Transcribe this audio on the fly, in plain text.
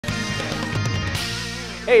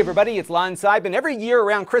Hey everybody, it's Lon.TV, and every year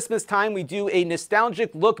around Christmas time we do a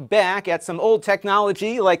nostalgic look back at some old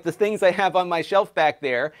technology like the things I have on my shelf back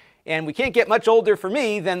there. And we can't get much older for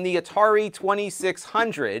me than the Atari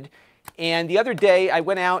 2600. And the other day I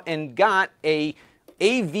went out and got a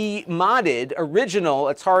AV modded original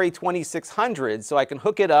Atari 2600 so I can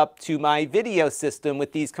hook it up to my video system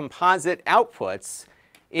with these composite outputs.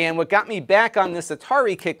 And what got me back on this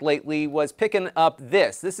Atari kick lately was picking up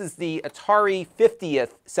this. This is the Atari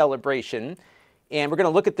 50th celebration. And we're going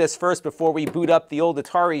to look at this first before we boot up the old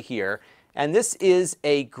Atari here. And this is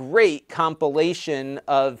a great compilation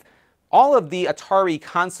of all of the Atari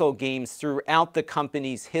console games throughout the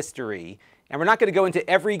company's history. And we're not going to go into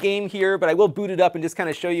every game here, but I will boot it up and just kind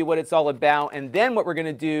of show you what it's all about. And then what we're going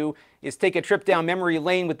to do is take a trip down memory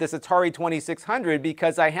lane with this Atari 2600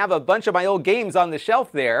 because I have a bunch of my old games on the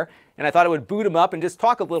shelf there. And I thought I would boot them up and just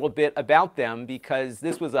talk a little bit about them because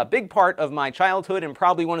this was a big part of my childhood and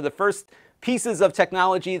probably one of the first pieces of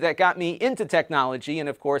technology that got me into technology. And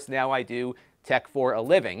of course, now I do tech for a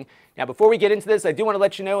living. Now, before we get into this, I do want to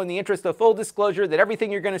let you know, in the interest of full disclosure, that everything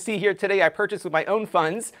you're going to see here today I purchased with my own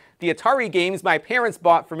funds. The Atari games my parents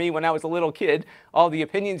bought for me when I was a little kid. All the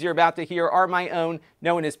opinions you're about to hear are my own.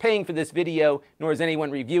 No one is paying for this video, nor is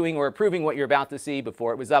anyone reviewing or approving what you're about to see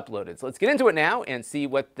before it was uploaded. So let's get into it now and see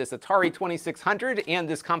what this Atari 2600 and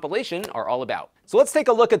this compilation are all about. So let's take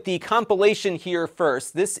a look at the compilation here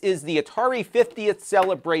first. This is the Atari 50th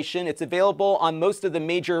celebration. It's available on most of the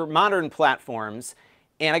major modern platforms.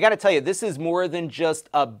 And I got to tell you, this is more than just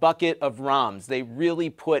a bucket of ROMs. They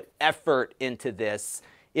really put effort into this.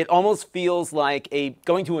 It almost feels like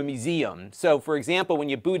going to a museum. So for example, when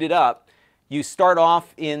you boot it up, you start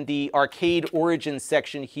off in the arcade origins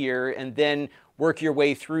section here and then work your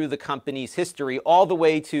way through the company's history all the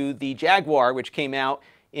way to the Jaguar, which came out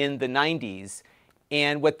in the 90s.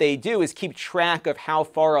 And what they do is keep track of how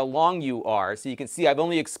far along you are. So you can see I've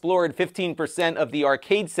only explored 15% of the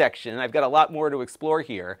arcade section. I've got a lot more to explore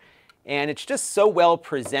here. And it's just so well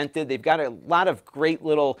presented. They've got a lot of great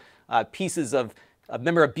little pieces of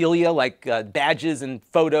memorabilia like badges and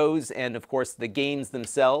photos and, of course, the games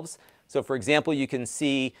themselves. So, for example, you can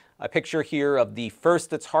see a picture here of the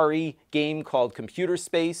first Atari game called Computer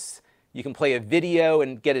Space. You can play a video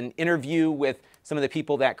and get an interview with some of the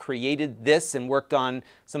people that created this and worked on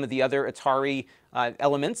some of the other Atari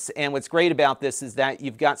elements. And what's great about this is that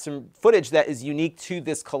you've got some footage that is unique to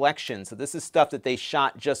this collection. So this is stuff that they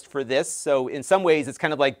shot just for this. So in some ways, it's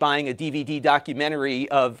kind of like buying a DVD documentary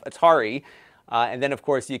of Atari. And then, of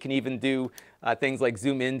course, you can even do things like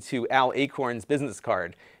zoom into Al Acorn's business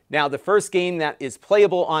card. Now, the first game that is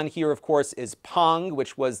playable on here, of course, is Pong,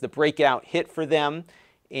 which was the breakout hit for them.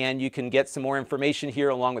 And you can get some more information here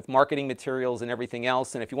along with marketing materials and everything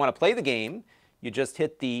else. And if you want to play the game, you just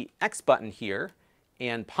hit the X button here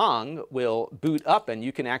and Pong will boot up and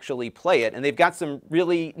you can actually play it. And they've got some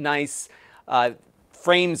really nice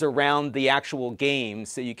frames around the actual game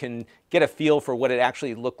so you can get a feel for what it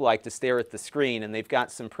actually looked like to stare at the screen. And they've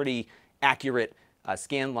got some pretty accurate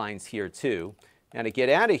scan lines here too. Now to get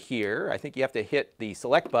out of here, I think you have to hit the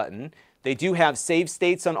select button. They do have save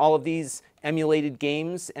states on all of these emulated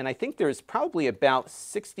games, and I think there's probably about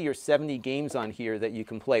 60 or 70 games on here that you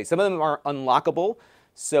can play. Some of them are unlockable,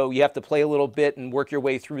 so you have to play a little bit and work your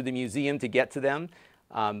way through the museum to get to them.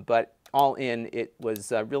 But all in,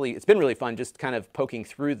 it's been really fun just kind of poking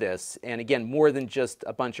through this. And again, more than just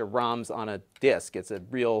a bunch of ROMs on a disc. It's a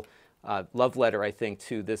real love letter, I think,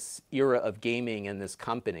 to this era of gaming and this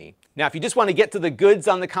company. Now, if you just want to get to the goods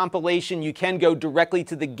on the compilation, you can go directly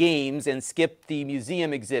to the games and skip the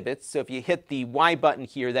museum exhibits. So if you hit the Y button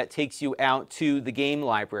here, that takes you out to the game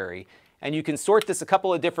library. And you can sort this a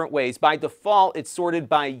couple of different ways. By default, it's sorted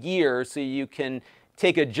by year, so you can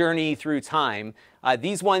take a journey through time.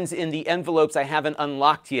 These ones in the envelopes I haven't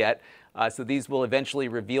unlocked yet. So these will eventually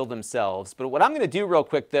reveal themselves. But what I'm going to do real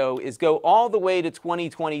quick, though, is go all the way to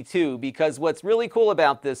 2022, because what's really cool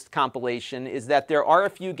about this compilation is that there are a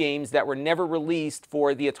few games that were never released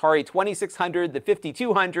for the Atari 2600, the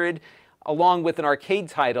 5200, along with an arcade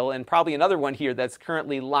title, and probably another one here that's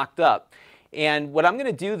currently locked up. And what I'm going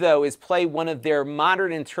to do, though, is play one of their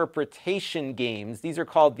modern interpretation games. These are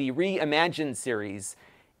called the Reimagined series.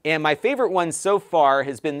 And my favorite one so far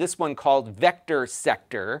has been this one called Vector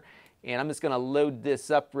Sector. And I'm just going to load this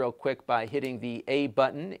up real quick by hitting the A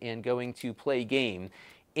button and going to play game.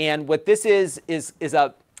 And what this is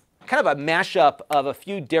a kind of a mashup of a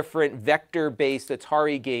few different vector-based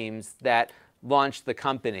Atari games that launched the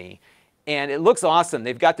company. And it looks awesome.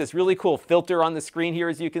 They've got this really cool filter on the screen here,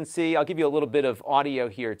 as you can see. I'll give you a little bit of audio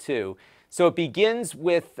here, too. So it begins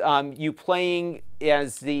with you playing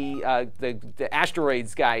as the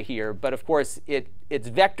asteroids guy here, but of course it's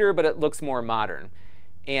vector, but it looks more modern.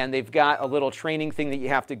 And they've got a little training thing that you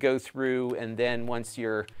have to go through, and then once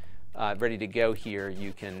you're ready to go here,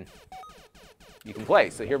 you can play.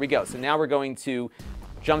 So here we go. So now we're going to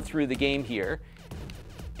jump through the game here.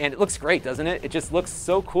 And it looks great, doesn't it? It just looks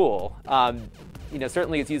so cool. You know,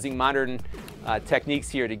 certainly it's using modern techniques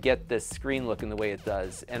here to get this screen looking the way it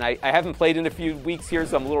does. And I haven't played in a few weeks here,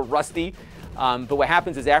 so I'm a little rusty. But what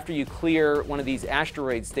happens is after you clear one of these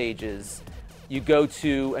asteroid stages, you go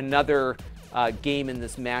to another game in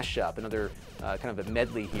this mashup, another kind of a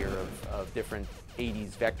medley here of different 80s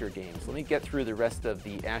vector games. Let me get through the rest of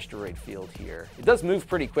the asteroid field here. It does move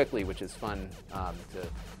pretty quickly, which is fun to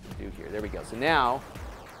do here. There we go. So now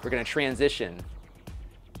we're going to transition,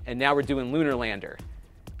 and now we're doing Lunar Lander,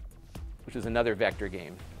 which is another vector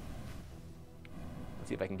game. Let's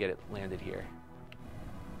see if I can get it landed here.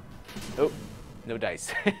 Oh, no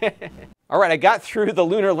dice. All right, I got through the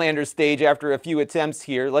Lunar Lander stage after a few attempts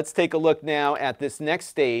here. Let's take a look now at this next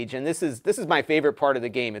stage, and this is my favorite part of the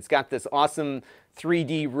game. It's got this awesome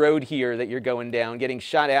 3D road here that you're going down, getting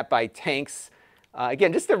shot at by tanks.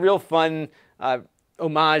 Again, just a real fun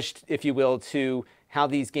homage, if you will, to how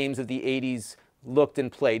these games of the 80s looked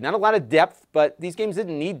and played. Not a lot of depth, but these games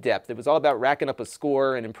didn't need depth. It was all about racking up a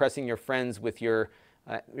score and impressing your friends with your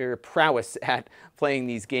prowess at playing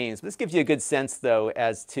these games. But this gives you a good sense, though,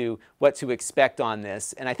 as to what to expect on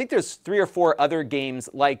this. And I think there's 3 or 4 other games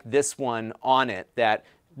like this one on it that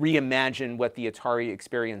reimagine what the Atari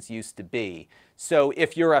experience used to be. So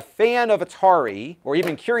if you're a fan of Atari, or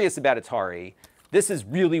even curious about Atari, this is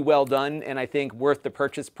really well done, and I think worth the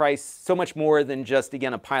purchase price. So much more than just,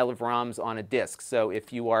 again, a pile of ROMs on a disc. So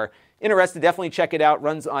if you are interested, definitely check it out.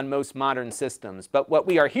 Runs on most modern systems. But what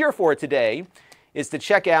we are here for today is to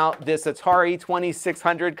check out this Atari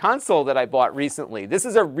 2600 console that I bought recently. This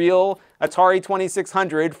is a real Atari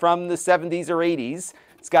 2600 from the 70s or 80s.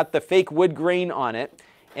 It's got the fake wood grain on it.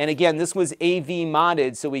 And again, this was AV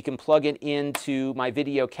modded, so we can plug it into my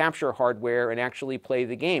video capture hardware and actually play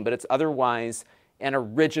the game. But it's otherwise an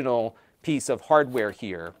original piece of hardware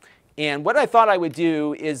here. And what I thought I would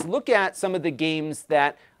do is look at some of the games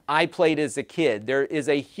that I played as a kid. There is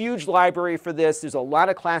a huge library for this. There's a lot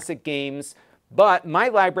of classic games. But my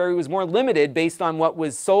library was more limited based on what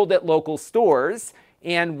was sold at local stores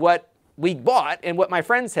and what we bought and what my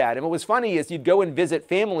friends had. And what was funny is you'd go and visit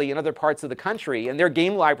family in other parts of the country, and their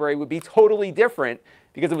game library would be totally different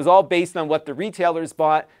because it was all based on what the retailers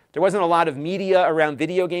bought. There wasn't a lot of media around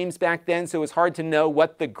video games back then, so it was hard to know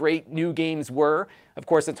what the great new games were. Of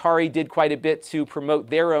course, Atari did quite a bit to promote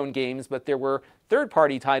their own games, but there were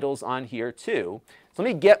third-party titles on here too. So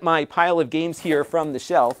let me get my pile of games here from the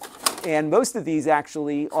shelf. And most of these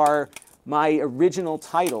actually are my original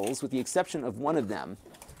titles, with the exception of one of them.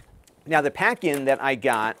 Now, the pack-in that I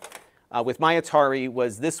got with my Atari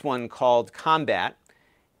was this one called Combat.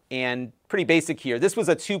 And pretty basic here. This was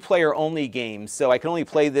a 2-player only game, so I could only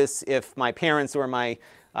play this if my parents or my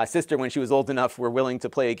sister, when she was old enough, were willing to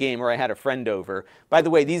play a game, or I had a friend over. By the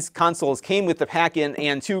way, these consoles came with the pack-in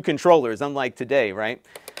and 2 controllers, unlike today, right?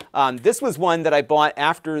 This was one that I bought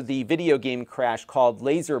after the video game crash called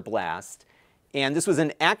Lazer Blast. And this was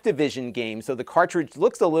an Activision game, so the cartridge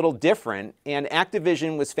looks a little different. And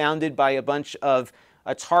Activision was founded by a bunch of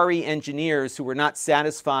Atari engineers who were not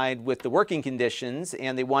satisfied with the working conditions,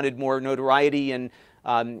 and they wanted more notoriety and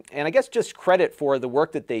I guess just credit for the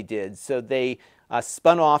work that they did. So they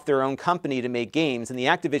spun off their own company to make games, and the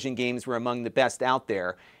Activision games were among the best out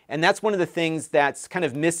there. And that's one of the things that's kind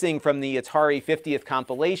of missing from the Atari 50th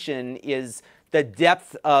compilation is the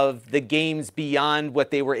depth of the games beyond what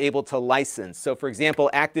they were able to license. So for example,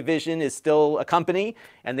 Activision is still a company,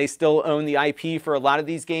 and they still own the IP for a lot of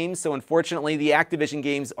these games. So unfortunately, the Activision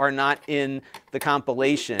games are not in the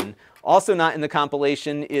compilation. Also not in the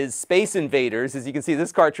compilation is Space Invaders. As you can see,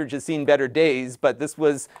 this cartridge has seen better days, but this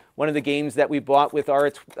was one of the games that we bought with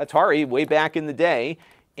our Atari way back in the day.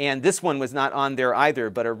 And this one was not on there either,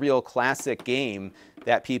 but a real classic game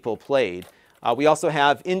that people played. We also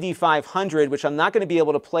have Indy 500, which I'm not going to be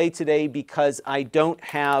able to play today because I don't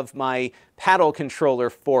have my paddle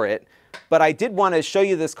controller for it. But I did want to show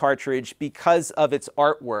you this cartridge because of its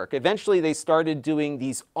artwork. Eventually, they started doing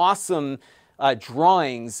these awesome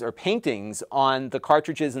drawings or paintings on the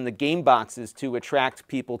cartridges and the game boxes to attract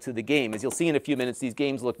people to the game. As you'll see in a few minutes, these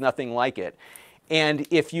games look nothing like it. And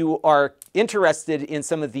if you are interested in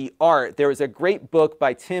some of the art, there is a great book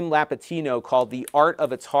by Tim Lapatino called The Art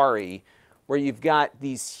of Atari, where you've got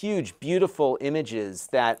these huge, beautiful images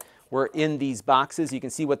that were in these boxes. You can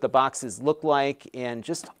see what the boxes look like, and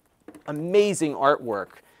just amazing artwork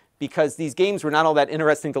because these games were not all that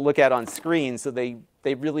interesting to look at on screen, so they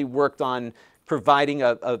really worked on providing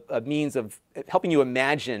a means of helping you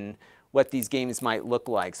imagine what these games might look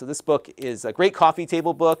like. So this book is a great coffee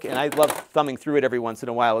table book, and I love thumbing through it every once in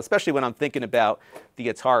a while, especially when I'm thinking about the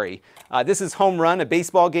Atari. This is Home Run, a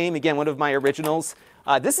baseball game, again, one of my originals.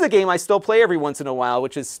 This is a game I still play every once in a while,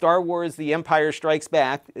 which is Star Wars: The Empire Strikes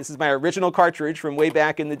Back. This is my original cartridge from way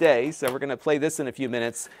back in the day, so we're going to play this in a few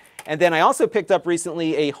minutes. And then I also picked up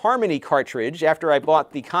recently a Harmony cartridge after I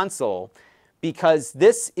bought the console, because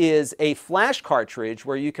this is a flash cartridge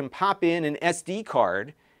where you can pop in an SD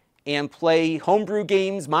card and play homebrew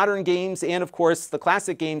games, modern games, and of course the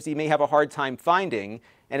classic games you may have a hard time finding,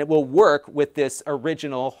 and it will work with this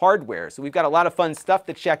original hardware. So we've got a lot of fun stuff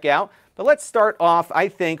to check out, but let's start off, I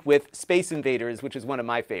think, with Space Invaders, which is one of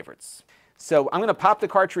my favorites. So I'm going to pop the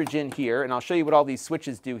cartridge in here, and I'll show you what all these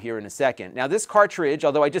switches do here in a second. Now this cartridge,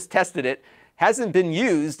 although I just tested it, hasn't been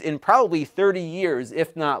used in probably 30 years,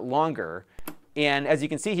 if not longer. And as you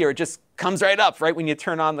can see here, it just comes right up right when you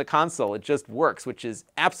turn on the console. It just works, which is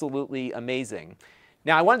absolutely amazing.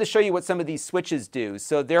 Now I wanted to show you what some of these switches do.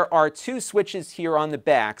 So there are two switches here on the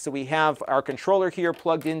back. So we have our controller here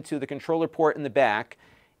plugged into the controller port in the back.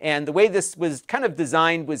 And the way this was kind of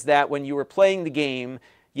designed was that when you were playing the game,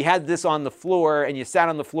 you had this on the floor and you sat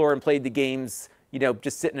on the floor and played the games, you know,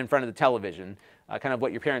 just sitting in front of the television. Kind of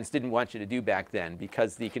what your parents didn't want you to do back then,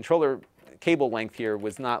 because the controller cable length here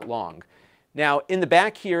was not long. Now, in the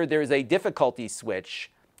back here, there is a difficulty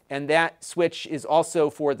switch, and that switch is also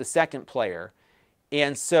for the second player.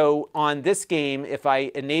 And so on this game, if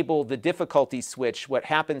I enable the difficulty switch, what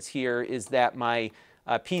happens here is that my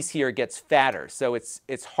piece here gets fatter. So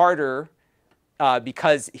it's harder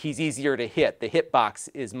because he's easier to hit. The hitbox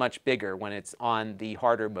is much bigger when it's on the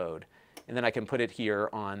harder mode. And then I can put it here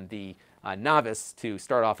on the novice to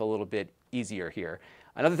start off a little bit easier here.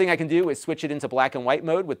 Another thing I can do is switch it into black and white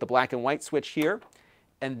mode with the black and white switch here.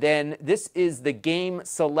 And then this is the game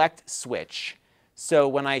select switch. So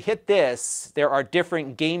when I hit this, there are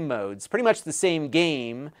different game modes, pretty much the same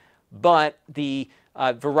game, but the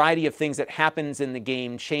variety of things that happens in the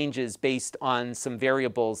game changes based on some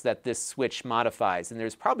variables that this switch modifies. And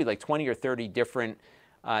there's probably like 20 or 30 different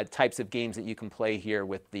types of games that you can play here,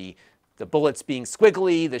 with the bullets being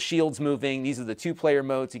squiggly, the shields moving. These are the two-player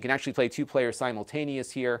modes. You can actually play two-player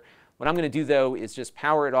simultaneous here. What I'm going to do, though, is just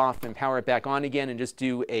power it off and power it back on again and just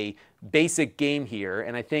do a basic game here.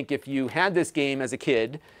 And I think if you had this game as a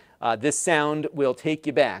kid, this sound will take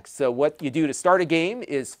you back. So what you do to start a game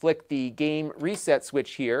is flick the game reset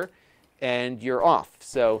switch here, and you're off.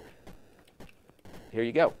 So here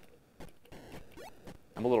you go.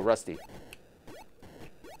 I'm a little rusty.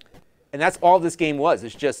 And that's all this game was.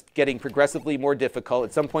 It's just getting progressively more difficult.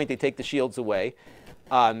 At some point, they take the shields away,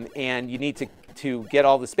 and you need to get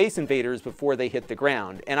all the Space Invaders before they hit the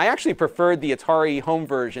ground. And I actually preferred the Atari home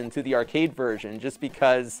version to the arcade version, just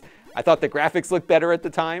because I thought the graphics looked better at the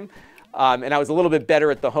time, and I was a little bit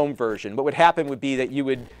better at the home version. What would happen would be that you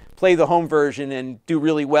would play the home version and do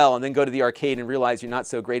really well, and then go to the arcade and realize you're not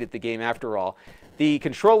so great at the game after all. The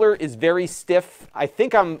controller is very stiff. I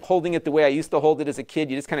think I'm holding it the way I used to hold it as a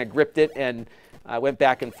kid. You just kind of gripped it and went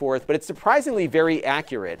back and forth. But it's surprisingly very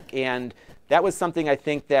accurate. And that was something I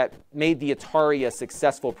think that made the Atari a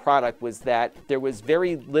successful product, was that there was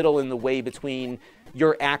very little in the way between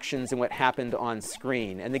your actions and what happened on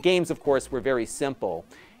screen. And the games, of course, were very simple.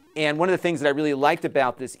 And one of the things that I really liked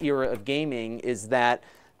about this era of gaming is that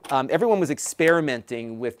everyone was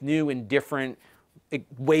experimenting with new and different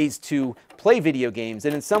ways to play video games.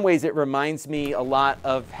 And in some ways, it reminds me a lot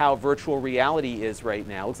of how virtual reality is right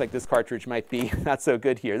now. Looks like this cartridge might be not so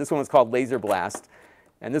good here. This one was called Lazer Blast.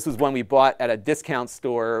 And this was one we bought at a discount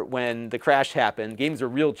store when the crash happened. Games were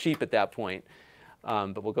real cheap at that point.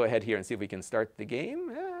 But we'll go ahead here and see if we can start the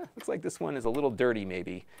game. Looks like this one is a little dirty,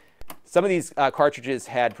 maybe. Some of these cartridges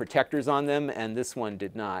had protectors on them, and this one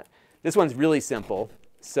did not. This one's really simple.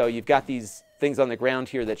 So you've got these things on the ground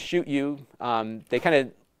here that shoot you. They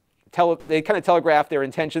kind of telegraph their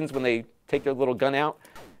intentions when they take their little gun out.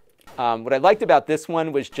 What I liked about this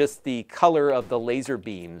one was just the color of the laser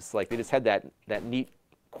beams. Like, they just had that neat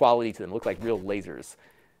quality to them. It looked like real lasers.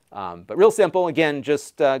 But real simple. Again,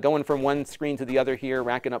 just going from one screen to the other here,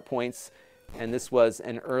 racking up points. And this was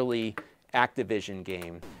an early Activision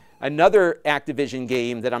game. Another Activision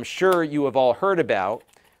game that I'm sure you have all heard about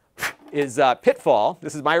is Pitfall.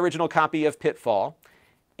 This is my original copy of Pitfall.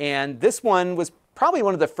 And this one was probably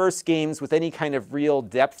one of the first games with any kind of real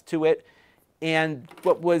depth to it. And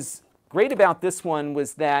what was great about this one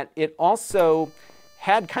was that it also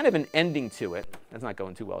had kind of an ending to it. That's not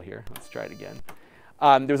going too well here. Let's try it again.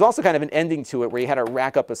 There was also kind of an ending to it where you had to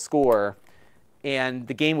rack up a score, and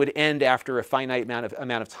the game would end after a finite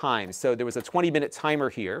amount of time. So there was a 20-minute timer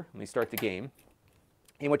here. Let me start the game.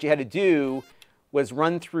 And what you had to do was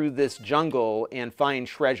run through this jungle and find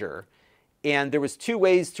treasure. And there was 2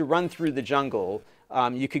 ways to run through the jungle.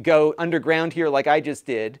 You could go underground here like I just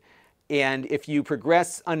did. And if you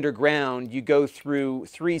progress underground, you go through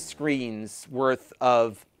 3 screens worth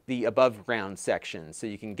of the above ground section. So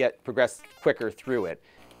you can progress quicker through it.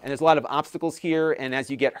 And there's a lot of obstacles here. And as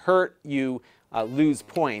you get hurt, you lose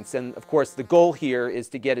points. And of course, the goal here is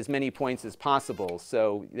to get as many points as possible.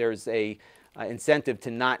 So there's a incentive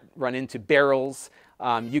to not run into barrels.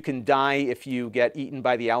 You can die if you get eaten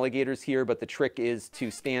by the alligators here, but the trick is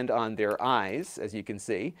to stand on their eyes, as you can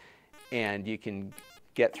see, and you can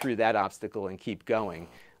get through that obstacle and keep going.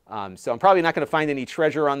 So I'm probably not going to find any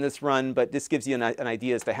treasure on this run, but this gives you an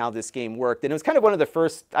idea as to how this game worked. And it was kind of one of the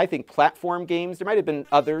first, I think, platform games. There might have been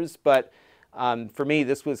others, but for me,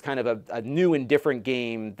 this was kind of a new and different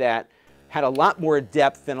game that had a lot more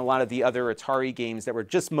depth than a lot of the other Atari games that were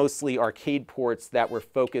just mostly arcade ports that were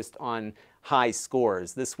focused on high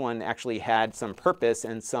scores. This one actually had some purpose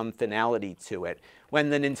and some finality to it. When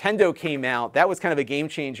the Nintendo came out, that was kind of a game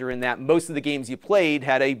changer in that most of the games you played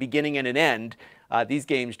had a beginning and an end. These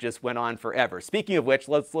games just went on forever. Speaking of which,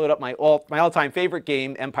 let's load up my all-time favorite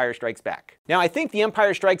game, Empire Strikes Back. Now, I think The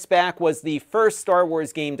Empire Strikes Back was the first Star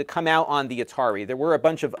Wars game to come out on the Atari. There were a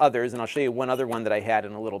bunch of others, and I'll show you one other one that I had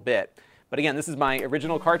in a little bit. But again, this is my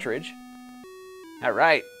original cartridge. All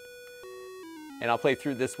right. And I'll play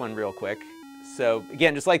through this one real quick. So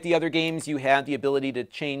again, just like the other games, you had the ability to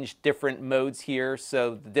change different modes here.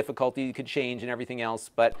 So the difficulty could change and everything else.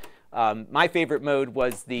 But my favorite mode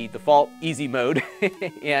was the default easy mode.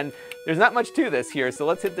 And there's not much to this here. So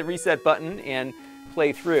let's hit the reset button and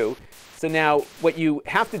play through. So now what you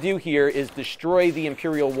have to do here is destroy the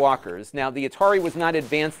Imperial Walkers. Now the Atari was not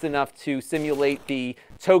advanced enough to simulate the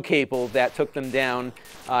tow cable that took them down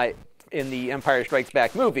in the Empire Strikes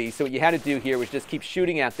Back movie. So what you had to do here was just keep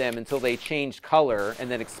shooting at them until they changed color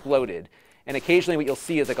and then exploded. And occasionally what you'll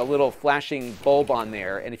see is like a little flashing bulb on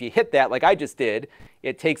there. And if you hit that, like I just did,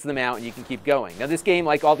 it takes them out and you can keep going. Now this game,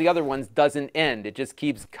 like all the other ones, doesn't end. It just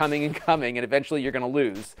keeps coming and coming, and eventually you're going to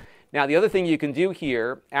lose. Now the other thing you can do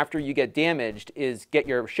here after you get damaged is get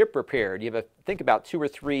your ship repaired. You have, I think, about 2 or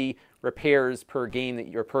 3 repairs per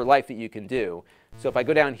game or per life that you can do. So if I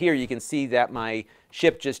go down here, you can see that my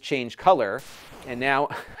ship just changed color, and now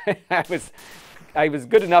I was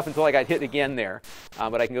good enough until I got hit again there.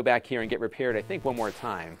 But I can go back here and get repaired, I think, one more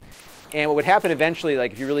time. And what would happen eventually,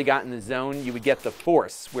 like if you really got in the zone, you would get the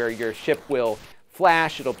Force, where your ship will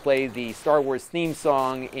flash, it'll play the Star Wars theme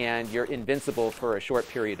song, and you're invincible for a short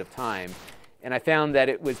period of time. And I found that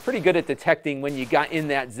it was pretty good at detecting when you got in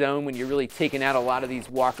that zone, when you're really taking out a lot of these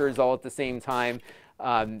walkers all at the same time.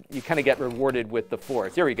 You kind of get rewarded with the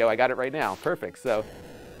Force. Here we go, I got it right now. Perfect. So,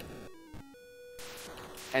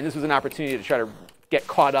 and this was an opportunity to try to get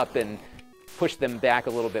caught up and push them back a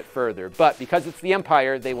little bit further. But because it's the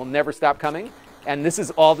Empire, they will never stop coming. And this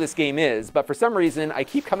is all this game is. But for some reason, I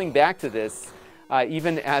keep coming back to this,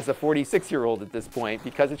 even as a 46-year-old at this point,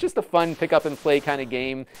 because it's just a fun pick-up-and-play kind of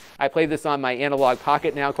game. I play this on my analog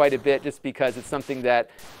pocket now quite a bit, just because it's something that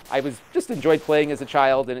I just enjoyed playing as a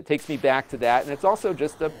child, and it takes me back to that. And it's also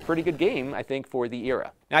just a pretty good game, I think, for the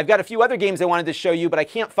era. Now, I've got a few other games I wanted to show you, but I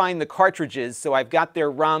can't find the cartridges, so I've got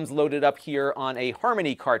their ROMs loaded up here on a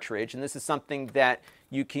Harmony cartridge, and this is something that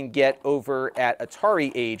you can get over at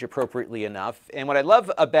Atari Age, appropriately enough. And what I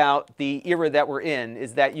love about the era that we're in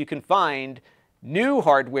is that you can find new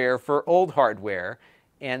hardware for old hardware,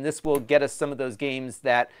 and this will get us some of those games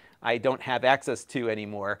that I don't have access to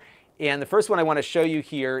anymore. And the first one I want to show you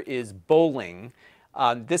here is Bowling.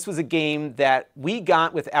 This was a game that we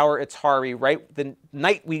got with our Atari right the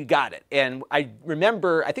night we got it. And I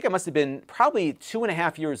remember, I think I must have been probably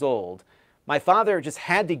 2.5 years old. My father just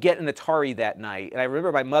had to get an Atari that night. And I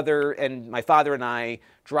remember my mother and my father and I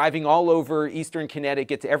driving all over Eastern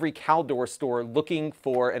Connecticut to every Caldor store looking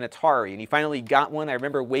for an Atari. And he finally got one. I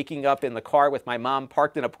remember waking up in the car with my mom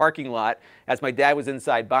parked in a parking lot as my dad was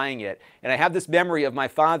inside buying it. And I have this memory of my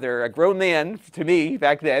father, a grown man to me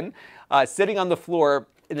back then, sitting on the floor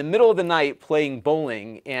in the middle of the night playing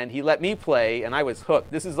bowling. And he let me play, and I was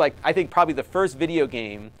hooked. This is like, I think, probably the first video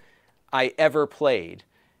game I ever played.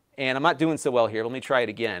 And I'm not doing so well here. Let me try it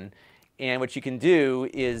again. And what you can do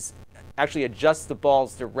is actually adjust the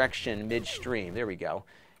ball's direction midstream. There we go.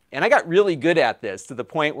 And I got really good at this to the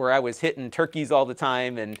point where I was hitting turkeys all the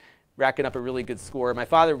time and racking up a really good score. My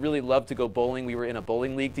father really loved to go bowling. We were in a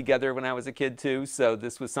bowling league together when I was a kid too, so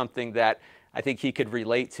this was something that I think he could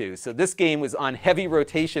relate to. So this game was on heavy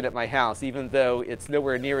rotation at my house, even though it's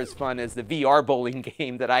nowhere near as fun as the VR bowling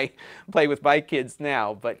game that I play with my kids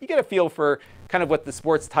now. But you get a feel for kind of what the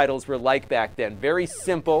sports titles were like back then. Very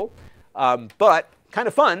simple, but kind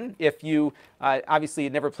of fun if you obviously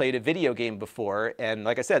had never played a video game before. And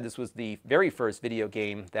like I said, this was the very first video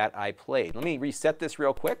game that I played. Let me reset this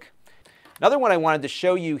real quick. Another one I wanted to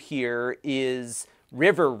show you here is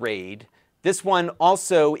River Raid. This one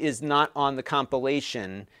also is not on the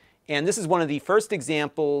compilation, and this is one of the first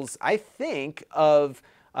examples, I think, of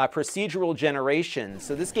procedural generation.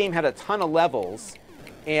 So this game had a ton of levels,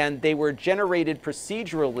 and they were generated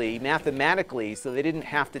procedurally, mathematically, so they didn't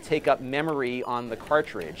have to take up memory on the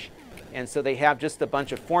cartridge. And so they have just a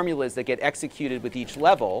bunch of formulas that get executed with each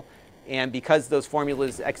level, and because those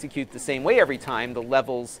formulas execute the same way every time, the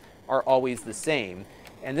levels are always the same.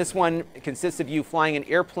 And this one consists of you flying an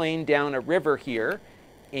airplane down a river here,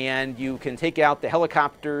 and you can take out the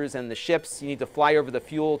helicopters and the ships. You need to fly over the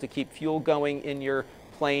fuel to keep fuel going in your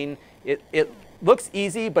plane. It looks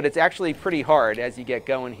easy, but it's actually pretty hard as you get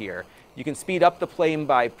going here. You can speed up the plane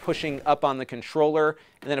by pushing up on the controller,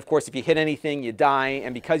 and then of course if you hit anything you die,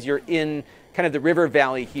 and because you're in kind of the river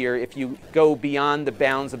valley here, if you go beyond the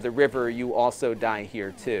bounds of the river you also die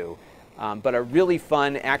here too. But a really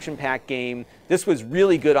fun, action-packed game. This was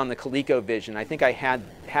really good on the ColecoVision. I think I had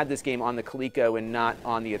this game on the Coleco and not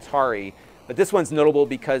on the Atari. But this one's notable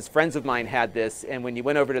because friends of mine had this, and when you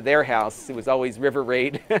went over to their house, it was always River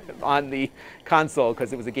Raid on the console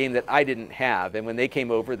because it was a game that I didn't have. And when they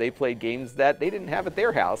came over, they played games that they didn't have at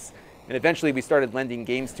their house. And eventually we started lending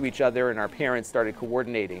games to each other, and our parents started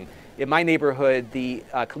coordinating. In my neighborhood, the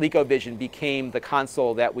ColecoVision became the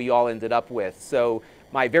console that we all ended up with. So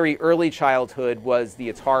my very early childhood was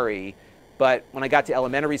the Atari, but when I got to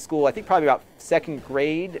elementary school, I think probably about second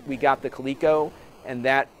grade, we got the Coleco, and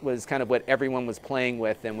that was kind of what everyone was playing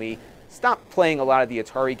with, and we stopped playing a lot of the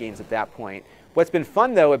Atari games at that point. What's been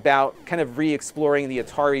fun, though, about kind of re-exploring the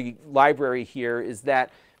Atari library here is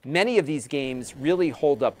that many of these games really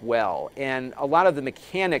hold up well, and a lot of the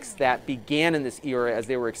mechanics that began in this era as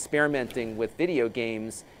they were experimenting with video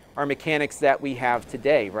games are mechanics that we have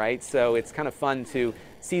today, right? So it's kind of fun to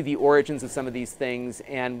see the origins of some of these things,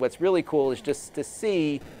 and what's really cool is just to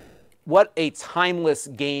see what a timeless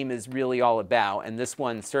game is really all about, and this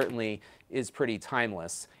one certainly is pretty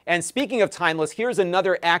timeless. And speaking of timeless, here's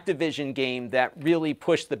another Activision game that really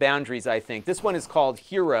pushed the boundaries, I think. This one is called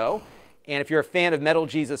Hero, and if you're a fan of Metal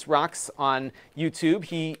Jesus Rocks on YouTube,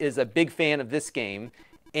 he is a big fan of this game.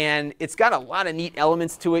 And it's got a lot of neat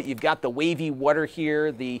elements to it. You've got the wavy water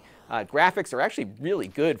here. The graphics are actually really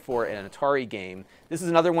good for an Atari game. This is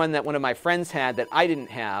another one that one of my friends had that I didn't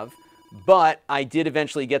have, but I did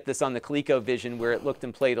eventually get this on the ColecoVision where it looked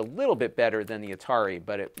and played a little bit better than the Atari.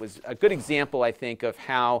 But it was a good example, I think, of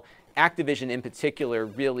how Activision in particular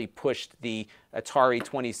really pushed the Atari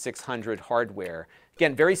 2600 hardware.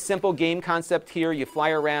 Again, very simple game concept here. You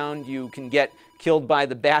fly around, you can get killed by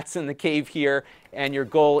the bats in the cave here, and your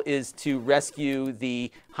goal is to rescue the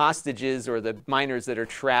hostages or the miners that are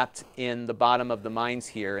trapped in the bottom of the mines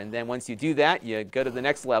here. And then once you do that, you go to the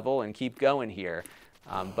next level and keep going here.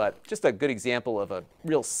 But just a good example of a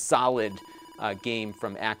real solid game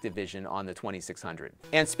from Activision on the 2600.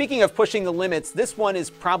 And speaking of pushing the limits, this one is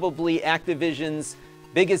probably Activision's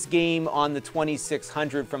biggest game on the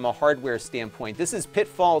 2600 from a hardware standpoint. This is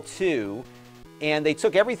Pitfall 2, and they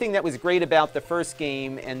took everything that was great about the first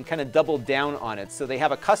game and kind of doubled down on it. So they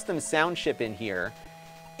have a custom sound chip in here,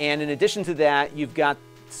 and in addition to that, you've got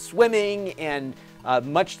swimming and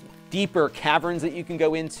much deeper caverns that you can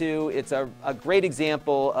go into. It's a great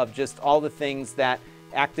example of just all the things that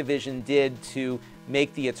Activision did to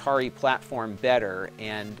make the Atari platform better.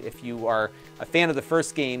 And if you are a fan of the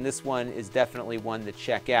first game, this one is definitely one to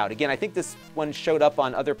check out. Again, I think this one showed up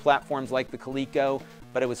on other platforms like the Coleco,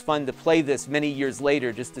 but it was fun to play this many years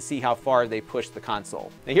later just to see how far they pushed the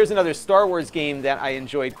console. Now here's another Star Wars game that I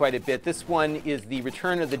enjoyed quite a bit. This one is the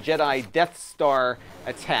Return of the Jedi Death Star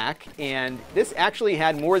attack, and this actually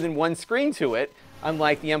had more than one screen to it,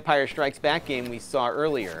 unlike the Empire Strikes Back game we saw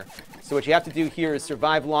earlier. So what you have to do here is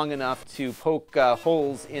survive long enough to poke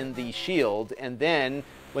holes in the shield, and then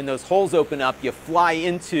when those holes open up, you fly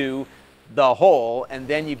into the hole, and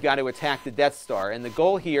then you've got to attack the Death Star. And the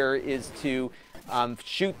goal here is to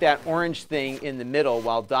shoot that orange thing in the middle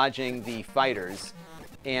while dodging the fighters.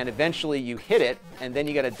 And eventually you hit it, and then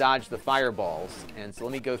you got to dodge the fireballs. And so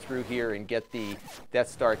let me go through here and get the Death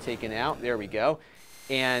Star taken out. There we go.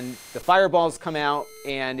 and the fireballs come out,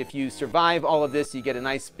 and if you survive all of this, you get a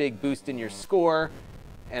nice big boost in your score.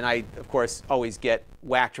 And I, of course, always get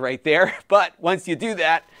whacked right there. But once you do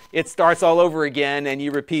that, it starts all over again, and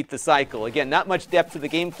you repeat the cycle. Again, not much depth to the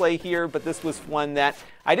gameplay here, but this was one that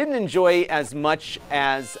I didn't enjoy as much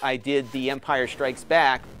as I did the Empire Strikes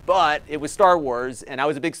Back, but it was Star Wars, and I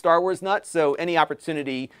was a big Star Wars nut, so any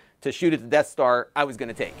opportunity to shoot at the Death Star, I was going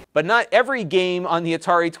to take. But not every game on the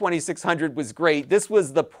Atari 2600 was great. This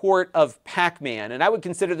was the port of Pacman, and I would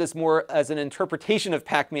consider this more as an interpretation of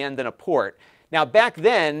Pacman than a port. Now, back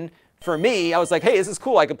then, for me, I was like, hey, this is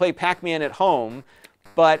cool. I could play Pacman at home.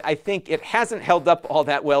 But I think it hasn't held up all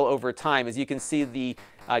that well over time. As you can see, the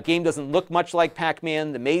game doesn't look much like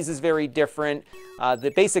Pacman. The maze is very different.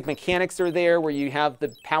 The basic mechanics are there, where you have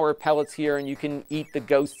the power pellets here, and you can eat the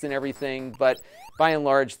ghosts and everything. But by and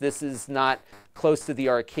large, this is not close to the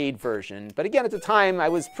arcade version. But again, at the time, I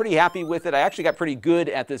was pretty happy with it. I actually got pretty good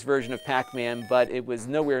at this version of Pacman, but it was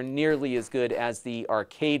nowhere nearly as good as the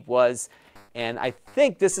arcade was. And I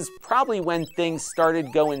think this is probably when things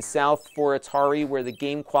started going south for Atari, where the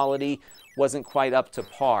game quality wasn't quite up to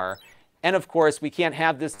par. And of course, we can't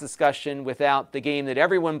have this discussion without the game that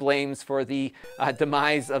everyone blames for the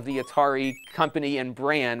demise of the Atari company and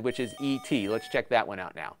brand, which is E.T. Let's check that one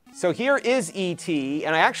out now. So here is E.T.,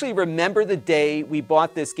 and I actually remember the day we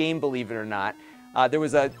bought this game, believe it or not. There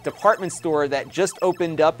was a department store that just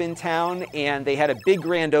opened up in town, and they had a big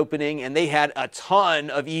grand opening, and they had a ton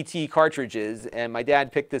of E.T. cartridges, and my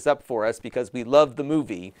dad picked this up for us because we loved the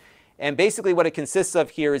movie. And basically what it consists of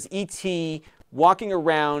here is E.T. walking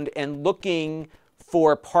around and looking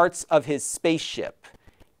for parts of his spaceship.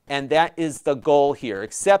 And that is the goal here,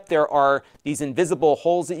 except there are these invisible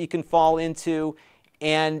holes that you can fall into.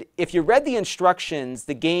 And if you read the instructions,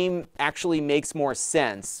 the game actually makes more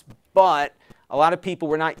sense, but a lot of people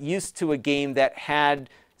were not used to a game that had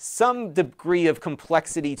some degree of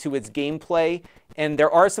complexity to its gameplay. And there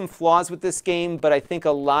are some flaws with this game, but I think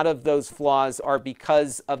a lot of those flaws are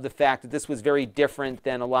because of the fact that this was very different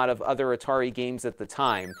than a lot of other Atari games at the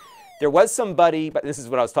time. There was somebody, but this is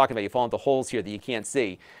what I was talking about, you fall into holes here that you can't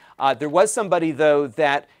see. There was somebody, though,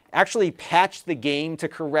 that actually patched the game to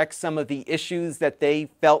correct some of the issues that they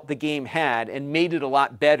felt the game had and made it a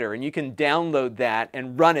lot better. And you can download that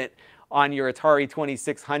and run it on your Atari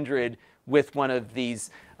 2600 with one of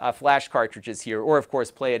these flash cartridges here, or of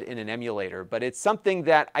course play it in an emulator. But it's something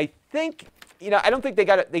that I think, I don't think they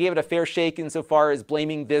gave it a fair shake insofar as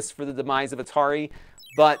blaming this for the demise of Atari,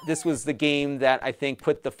 but this was the game that I think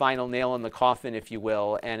put the final nail in the coffin, if you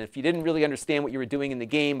will. And if you didn't really understand what you were doing in the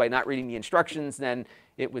game by not reading the instructions, then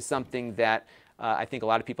it was something that I think a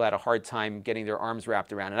lot of people had a hard time getting their arms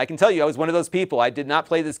wrapped around. And I can tell you, I was one of those people. I did not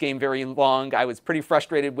play this game very long. I was pretty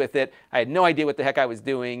frustrated with it. I had no idea what the heck I was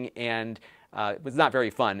doing, and it was not very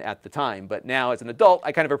fun at the time. But now, as an adult,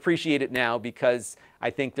 I kind of appreciate it now because I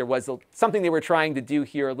think there was something they were trying to do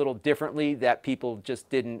here a little differently that people just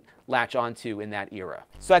didn't latch onto in that era.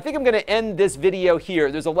 So I think I'm going to end this video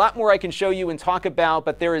here. There's a lot more I can show you and talk about,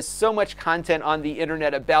 but there is so much content on the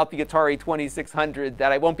internet about the Atari 2600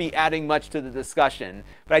 that I won't be adding much to the discussion.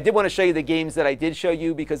 But I did want to show you the games that I did show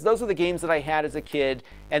you because those were the games that I had as a kid,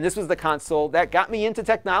 and this was the console that got me into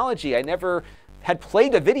technology. I never had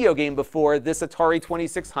played a video game before this Atari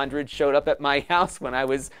 2600 showed up at my house when I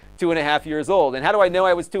was 2.5 years old. And how do I know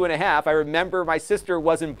I was 2.5? I remember my sister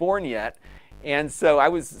wasn't born yet. And so I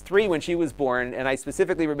was 3 when she was born, and I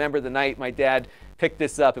specifically remember the night my dad picked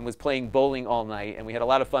this up and was playing bowling all night. And we had a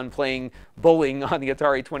lot of fun playing bowling on the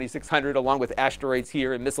Atari 2600 along with Asteroids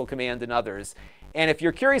here and Missile Command and others. And if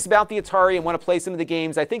you're curious about the Atari and want to play some of the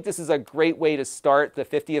games, I think this is a great way to start the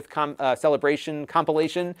 50th celebration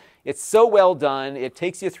compilation. It's so well done. It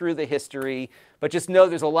takes you through the history. But just know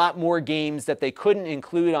there's a lot more games that they couldn't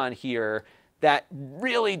include on here that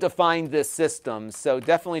really defined this system. So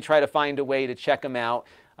definitely try to find a way to check them out.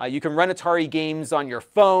 You can run Atari games on your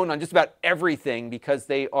phone, on just about everything, because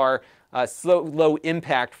they are low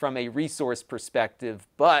impact from a resource perspective,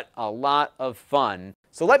 but a lot of fun.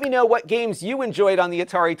 So let me know what games you enjoyed on the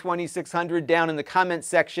Atari 2600 down in the comments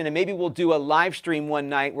section, and maybe we'll do a live stream one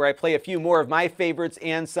night where I play a few more of my favorites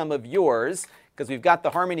and some of yours, because we've got the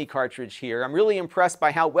Harmony cartridge here. I'm really impressed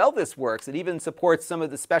by how well this works. It even supports some of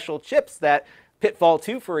the special chips that Pitfall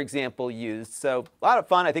 2, for example, used. So a lot of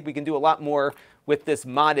fun. I think we can do a lot more with this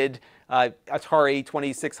modded Atari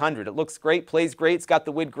 2600. It looks great, plays great, it's got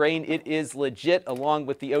the wood grain. It is legit along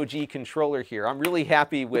with the OG controller here. I'm really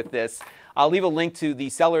happy with this. I'll leave a link to the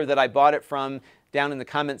seller that I bought it from down in the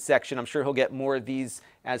comments section. I'm sure he'll get more of these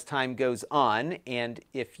as time goes on. And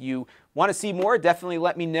if you want to see more, definitely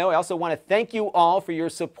let me know. I also want to thank you all for your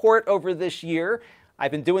support over this year. I've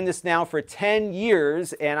been doing this now for 10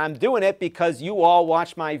 years, and I'm doing it because you all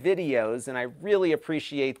watch my videos, and I really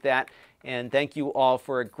appreciate that. And thank you all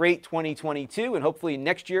for a great 2022, and hopefully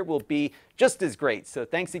next year will be just as great. So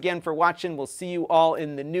thanks again for watching. We'll see you all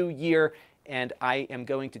in the new year, and I am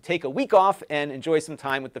going to take a week off and enjoy some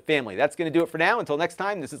time with the family. That's going to do it for now. Until next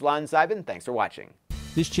time, this is Lon.TV. Thanks for watching.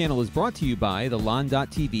 This channel is brought to you by the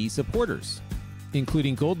Lon.TV supporters,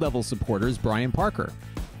 including gold level supporters Brian Parker,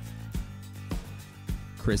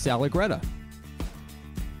 Chris Allegretta,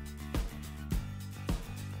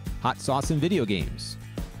 Hot Sauce and Video Games,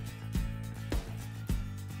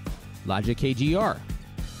 Logic KGR,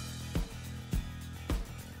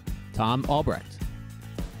 Tom Albrecht,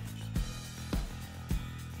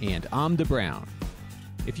 and Amda Brown.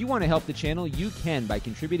 If you want to help the channel, you can by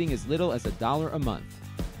contributing as little as $1 a month.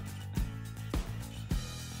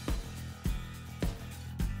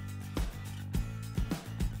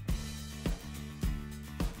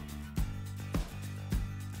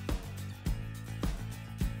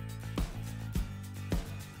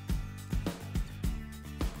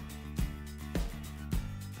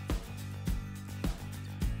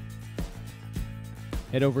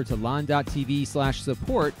 Head over to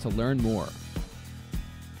lon.tv/support to learn more.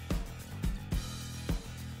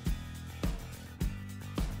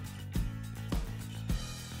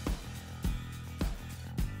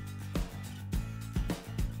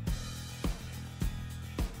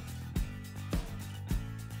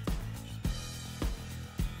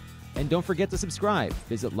 And don't forget to subscribe.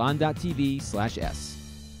 Visit lon.tv/s.